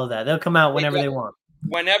don't follow that. They'll come out whenever they want.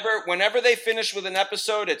 Whenever they finish with an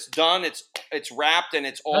episode, it's done, it's wrapped, and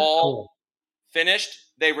it's all finished.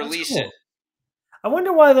 They release it. I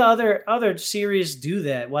wonder why the other series do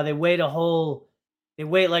that. Why they wait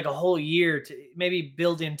like a whole year to maybe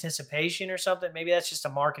build anticipation or something. Maybe that's just a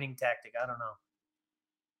marketing tactic. I don't know.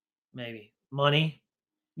 Maybe money.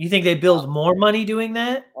 You think they build more money doing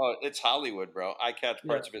that? Oh, it's Hollywood, bro. I catch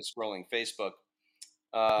parts of it scrolling Facebook.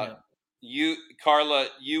 Carla,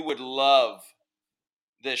 you would love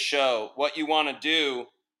this show. What you want to do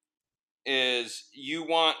is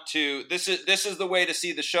this is the way to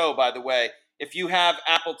see the show, by the way. If you have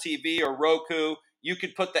Apple TV or Roku, you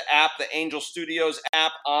could put the Angel Studios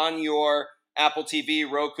app on your Apple TV,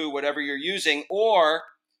 Roku, whatever you're using, or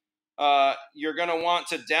you're going to want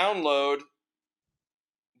to download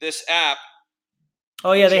this app.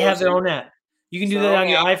 Oh, yeah, they have their own app. You can do that on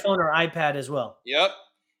your iPhone or iPad as well. Yep.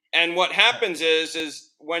 And what happens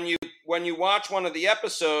is when you watch one of the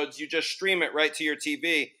episodes, you just stream it right to your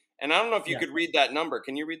TV. And I don't know if you could read that number.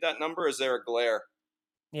 Can you read that number? Is there a glare?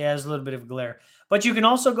 Yeah, there's a little bit of glare. But you can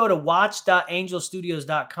also go to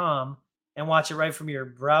watch.angelstudios.com and watch it right from your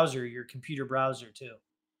browser, your computer browser too.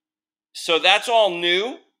 So that's all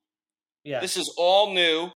new? Yeah. This is all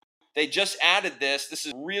new. They just added this. This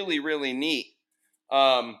is really, really neat.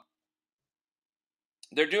 They're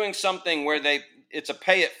doing something where it's a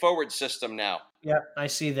pay it forward system now. Yeah, I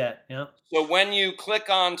see that. Yeah. So when you click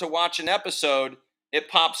on to watch an episode, it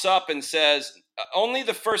pops up and says, only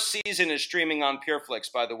the first season is streaming on PureFlix,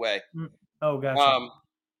 by the way. Oh, gotcha.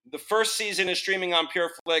 The first season is streaming on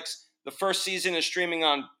PureFlix. The first season is streaming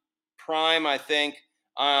on Prime, I think,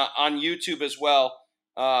 on YouTube as well.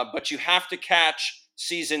 But you have to catch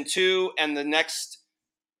season 2 and the next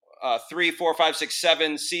 3, 4, 5, 6,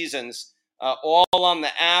 7 seasons, all on the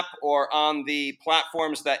app or on the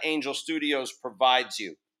platforms that Angel Studios provides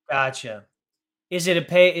you. Gotcha. Is it a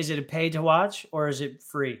pay to watch or is it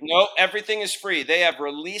free? No, everything is free. They have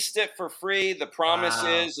released it for free. The promise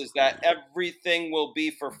is that everything will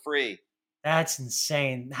be for free. That's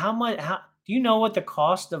insane. How much? How do you know what the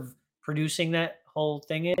cost of producing that whole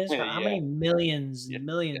thing is? How Yeah. many millions and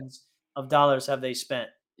millions of dollars have they spent?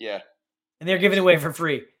 Yeah. And they're giving it away for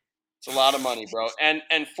free. It's a lot of money, bro. And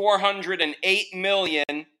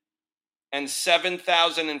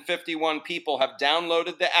 408,007,051 people have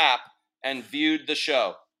downloaded the app and viewed the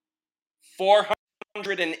show.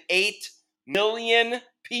 408 million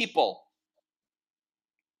people.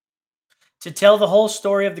 To tell the whole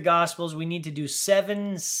story of the Gospels, we need to do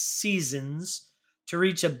 7 seasons. To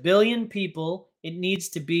reach 1 billion people, it needs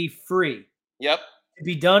to be free. Yep. To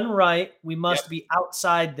be done right, we must be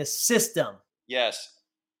outside the system. Yes.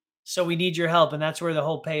 So we need your help, and that's where the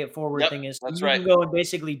whole pay it forward thing is. That's you right. can go and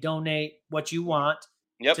basically donate what you want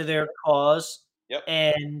to their cause,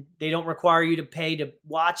 and they don't require you to pay to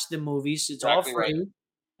watch the movies. It's all free. Right.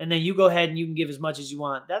 And then you go ahead and you can give as much as you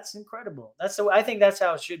want. That's incredible. I think that's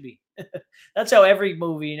how it should be. That's how every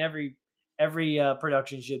movie and every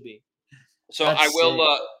production should be. So I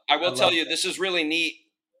will tell you, this is really neat.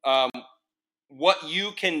 What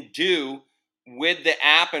you can do with the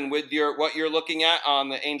app and with what you're looking at on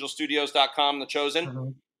the angelstudios.com, The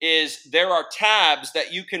Chosen, is there are tabs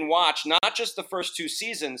that you can watch, not just the first 2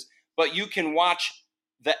 seasons, but you can watch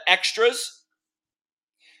the extras.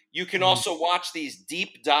 You can also watch these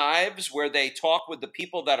deep dives where they talk with the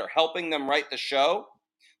people that are helping them write the show.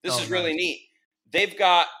 This is really neat. They've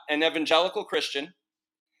got an evangelical Christian.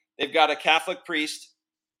 They've got a Catholic priest.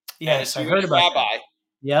 Yes, I heard about that.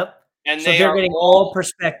 Yep. And so they're getting all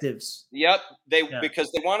perspectives. Yep.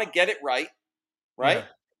 Because they want to get it right. Right. Yeah.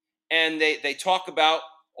 And they talk about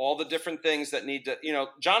all the different things that need to,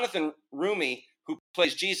 Jonathan Rumi, who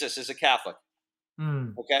plays Jesus, is a Catholic.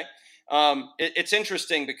 Okay. It's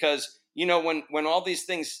interesting because, when all these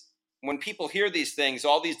things, when people hear these things,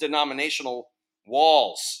 all these denominational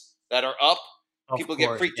walls that are up, people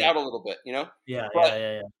get freaked out a little bit, Yeah.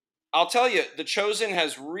 I'll tell you, The Chosen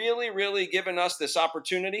has really, really given us this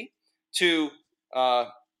opportunity to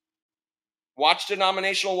watch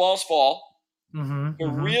denominational walls fall, to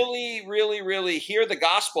really, really, really hear the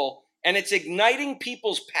gospel, and it's igniting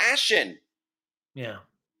people's passion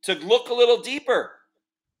to look a little deeper.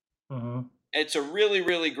 It's a really,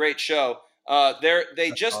 really great show.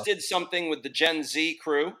 They just did something with the Gen Z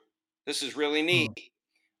crew. This is really neat.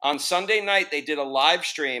 On Sunday night, they did a live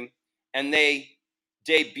stream, and they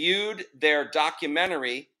debuted their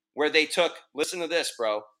documentary where they took, listen to this,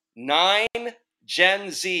 bro, 9 Gen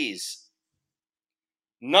Zs.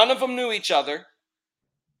 None of them knew each other.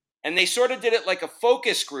 And they sort of did it like a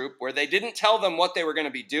focus group where they didn't tell them what they were going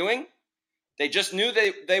to be doing. They just knew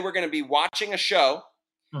they were going to be watching a show.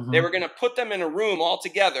 They were going to put them in a room all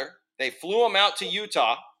together. They flew them out to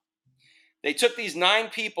Utah. They took these 9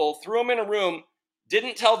 people, threw them in a room,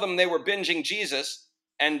 didn't tell them they were binging Jesus,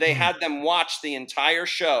 and they had them watch the entire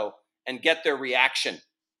show and get their reaction.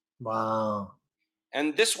 Wow.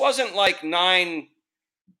 And this wasn't like 9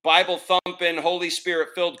 Bible-thumping, Holy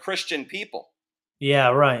Spirit-filled Christian people. Yeah,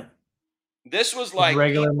 right. This was like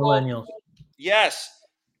regular millennials. Yes.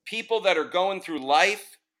 People that are going through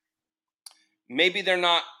life. Maybe they're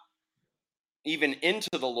not even into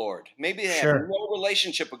the Lord. Maybe they have no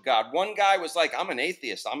relationship with God. One guy was like, I'm an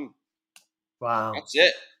atheist. Wow. That's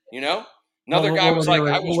it. Another guy was like,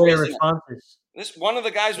 I was raised in one of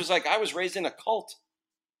the guys was like, I was raised in a cult.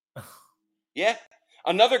 Yeah.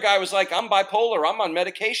 Another guy was like, I'm bipolar. I'm on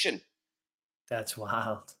medication. That's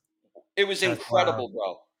wild. It was incredible,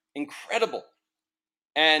 bro. Incredible.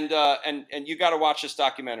 And you got to watch this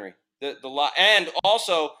documentary. And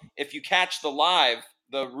also, if you catch the live,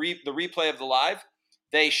 the replay of the live,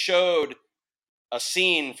 they showed a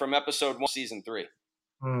scene from episode 1, season 3.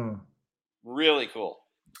 Really cool.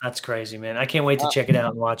 That's crazy, man. I can't wait to check it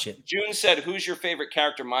out and watch it. June said, who's your favorite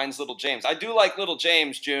character? Mine's Little James. I do like Little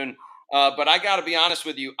James, June, but I got to be honest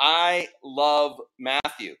with you. I love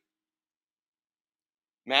Matthew.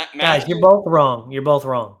 Matthew. Guys, you're both wrong. You're both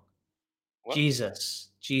wrong. What? Jesus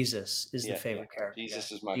is the favorite character.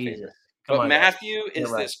 Jesus is my favorite. But Matthew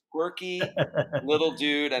is this quirky little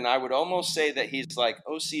dude, and I would almost say that he's like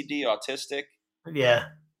OCD, autistic. Yeah.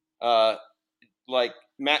 Like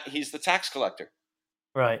he's the tax collector.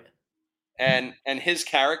 Right. And his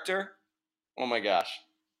character, oh my gosh.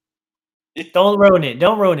 Don't ruin it.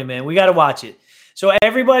 Don't ruin it, man. We got to watch it. So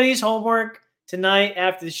everybody's homework tonight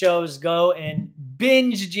after the show is go and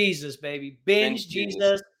binge Jesus, baby. Binge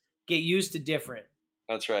Jesus. Get used to different.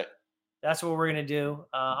 That's right. That's what we're going to do.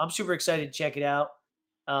 I'm super excited to check it out.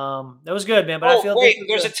 That was good, man. But I feel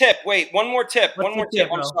there's a tip. Wait, one more tip.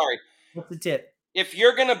 I'm sorry. What's the tip? If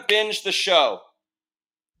you're going to binge the show,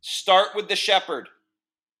 start with The Shepherd.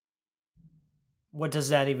 What does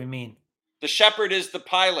that even mean? The shepherd is the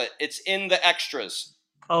pilot. It's in the extras.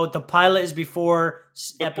 Oh, the pilot is before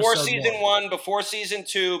season 1, before season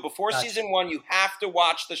 2, before season 1. You have to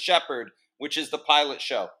watch The Shepherd, which is the pilot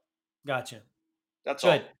show. Gotcha. That's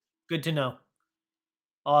all. Good to know.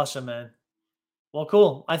 Awesome, man. Well,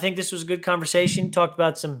 cool. I think this was a good conversation. Talked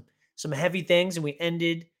about some heavy things, and we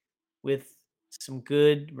ended with some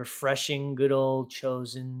good, refreshing, good old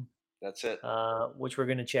Chosen. That's it. Which we're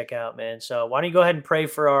going to check out, man. So why don't you go ahead and pray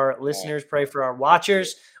for our listeners, pray for our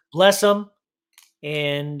watchers, bless them,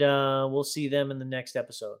 and we'll see them in the next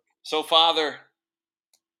episode. So, Father,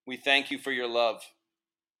 we thank you for your love.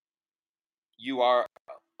 You are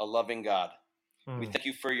a loving God. We thank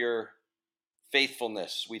you for your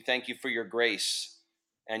faithfulness. We thank you for your grace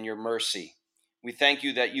and your mercy. We thank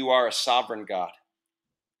you that you are a sovereign God,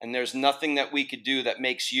 and there's nothing that we could do that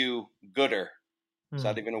makes you gooder. Is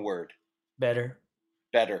that even a word? Better.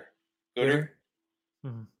 Gooder?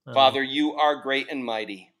 Father, you are great and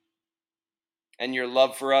mighty, and your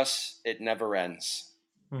love for us, it never ends.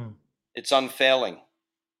 It's unfailing.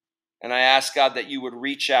 And I ask, God, that you would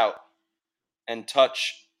reach out and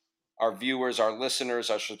touch our viewers, our listeners,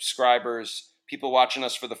 our subscribers, people watching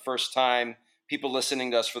us for the first time, people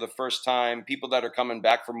listening to us for the first time, people that are coming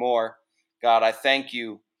back for more. God, I thank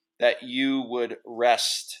you that you would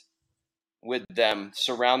rest with them,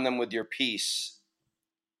 surround them with your peace,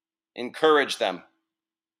 encourage them.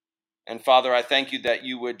 And Father, I thank you that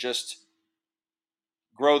you would just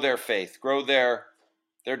grow their faith, grow their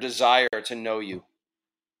desire to know you.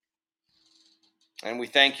 And we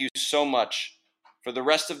thank you so much for the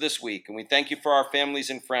rest of this week. And we thank you for our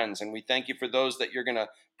families and friends. And we thank you for those that you're going to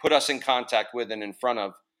put us in contact with and in front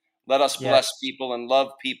of. Let us bless people and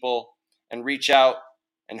love people and reach out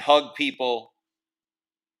and hug people.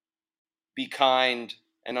 Be kind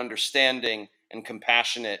and understanding and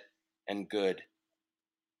compassionate and good.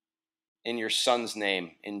 In your Son's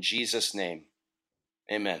name, in Jesus' name,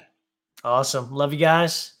 amen. Awesome. Love you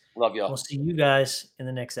guys. Love y'all. We'll see you guys in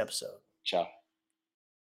the next episode. Ciao.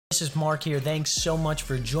 This is Mark here. Thanks so much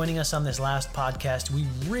for joining us on this last podcast. We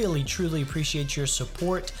really, truly appreciate your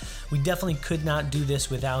support. We definitely could not do this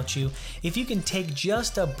without you. If you can take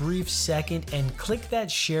just a brief second and click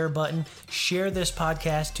that share button, share this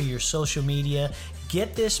podcast to your social media,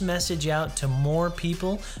 get this message out to more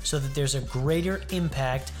people so that there's a greater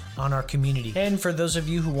impact on our community. And for those of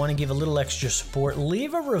you who want to give a little extra support,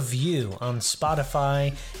 leave a review on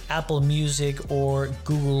Spotify, Apple Music, or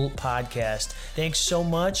Google Podcast. Thanks so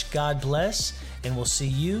much. God bless, and we'll see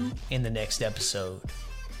you in the next episode.